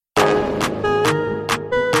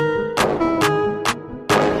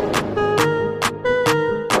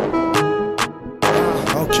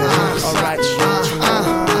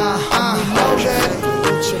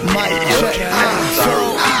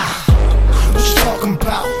talking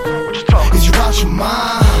about? Is you out your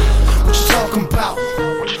mind? What you talking about?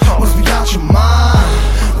 Must be out your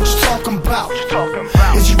mind. What you talking about?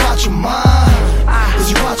 Is you out your mind?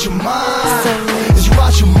 Is you out your mind? Is you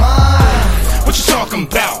out your mind? What you talking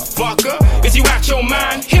about, fucker? Is you out your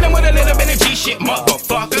mind? Hit him with a little bit of G shit,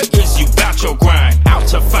 motherfucker. Is you out your grind? Out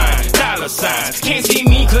to find dollar signs. Can't see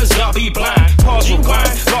me cause y'all be blind. Pause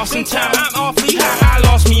rewind, lost in time. I'm awfully high, I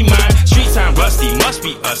lost me mine. Street time rusty, must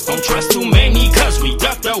be us. Don't trust too many cause we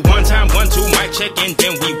ducked the 1 time 1 2 mic check and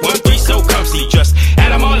then we 1 3. So come see, just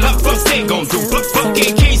add them all up. Fuck they gon' do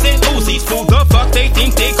fucking K's and Uzis. Fool the fuck they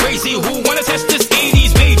think they crazy. Who wanna test this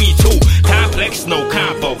 80s baby too? Complex, no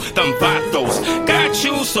combo, them vatos. Got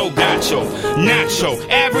you, so got yo. Nacho,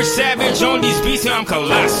 average savage on these beats, I'm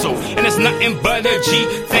colossal. And it's nothing but a G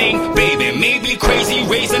thing, baby. Maybe crazy,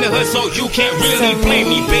 raised in the hood, so you can't really blame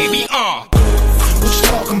me, baby. What you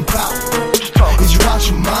talking about? Is you out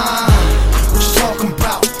your mind? What you talking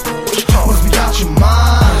about? Must be out your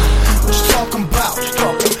mind. What you talking about?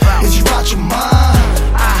 Is you out your mind?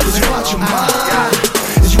 Is you out your mind?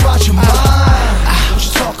 Is you out your mind? What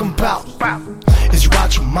you talking about? Is you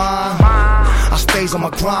out your mind? I stays on my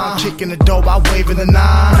grind, kicking the dough, I waving the 9.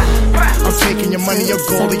 I'm taking your money, your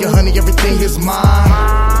gold, and your honey, everything is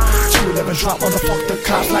mine. 211 drop, motherfuck the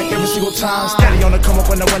cops like every single time. Steady on the come up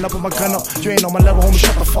when I run up with my gun up. You ain't on my level, homie,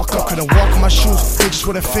 shut the fuck up. Couldn't walk in my shoes, they just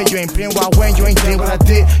wouldn't fit. You ain't been where I went, you ain't did what I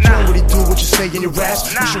did. You don't really do what you say in your raps.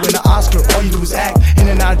 You should win an Oscar, all you do is act. In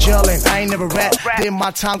and out jail, and I ain't never rap. Did my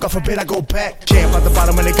time, God forbid I go back. Can't fight the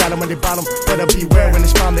bottom when they got them, when they bottom. Better beware when they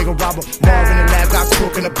spawn, they gon' rob them. Marv in the lab, got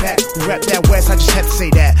Krook in the back. We rap that West, I just had to say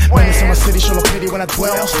that. When it's in my city, show no pity when I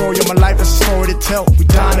dwell. Story of my life, that's a story to tell. We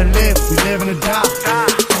die to live, we live and die.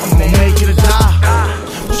 I'm gonna make it or die.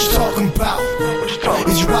 What you talking about?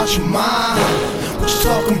 Is you out your mind? What you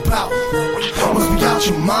talking about? Must be out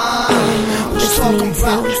your mind. What you talking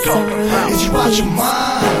about? Is you out your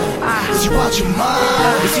mind? Is you out your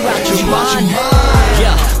mind? Is you out your mind?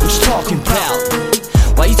 Yeah, what you talking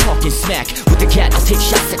about? Why you talking smack? With the cat, I'll take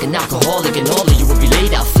shots like an alcoholic, and all of you will be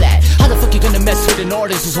laid out flat. How the fuck you gonna mess with an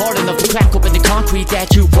artist who's hard enough to crack open the concrete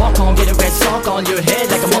that you walk on? Get a red sock on your head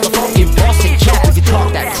like a motherfucking Boston cap if you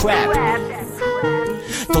talk that crap.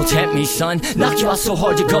 Don't tempt me, son. Knock you out so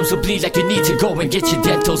hard your gums will bleed like you need to go and get your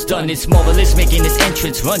dentals done. It's marvelous making this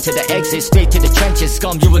entrance. Run to the exit, straight to the trenches.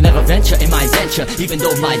 Scum, you will never venture in my venture, even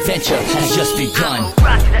though my venture has just begun.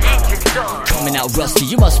 Coming out rusty,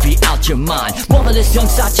 you must be out your mind. Marvelous young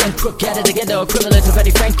Sach and Krook gathered together, equivalent to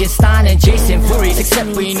Eddie Frankenstein and Jason Voorhees.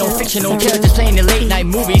 Except we know fictional characters playing in late night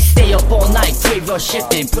movies. Stay up all night, graveyard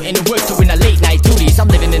shifting, putting in work doing the late night duties. I'm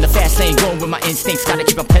living in the fast lane, going with my instincts. Gotta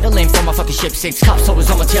keep on pedaling for my fucking ship sinks. Cops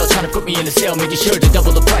always on my tail, trying to put me in the cell, making sure to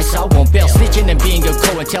double the price. I won't bail. Snitching and being a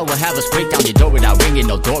co-intel will have us break down your door without ringing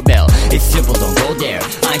no doorbell. It's simple, don't go there.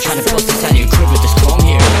 I ain't trying to bust inside your crib with this chrome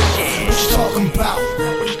here. What you talking about?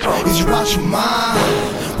 Is you out your mind?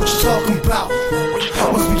 What you talking about?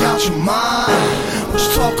 Must be out your mind. What you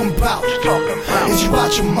talking about? Is you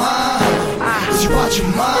out your mind? Is you out your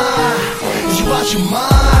mind? Is you out your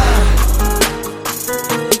mind?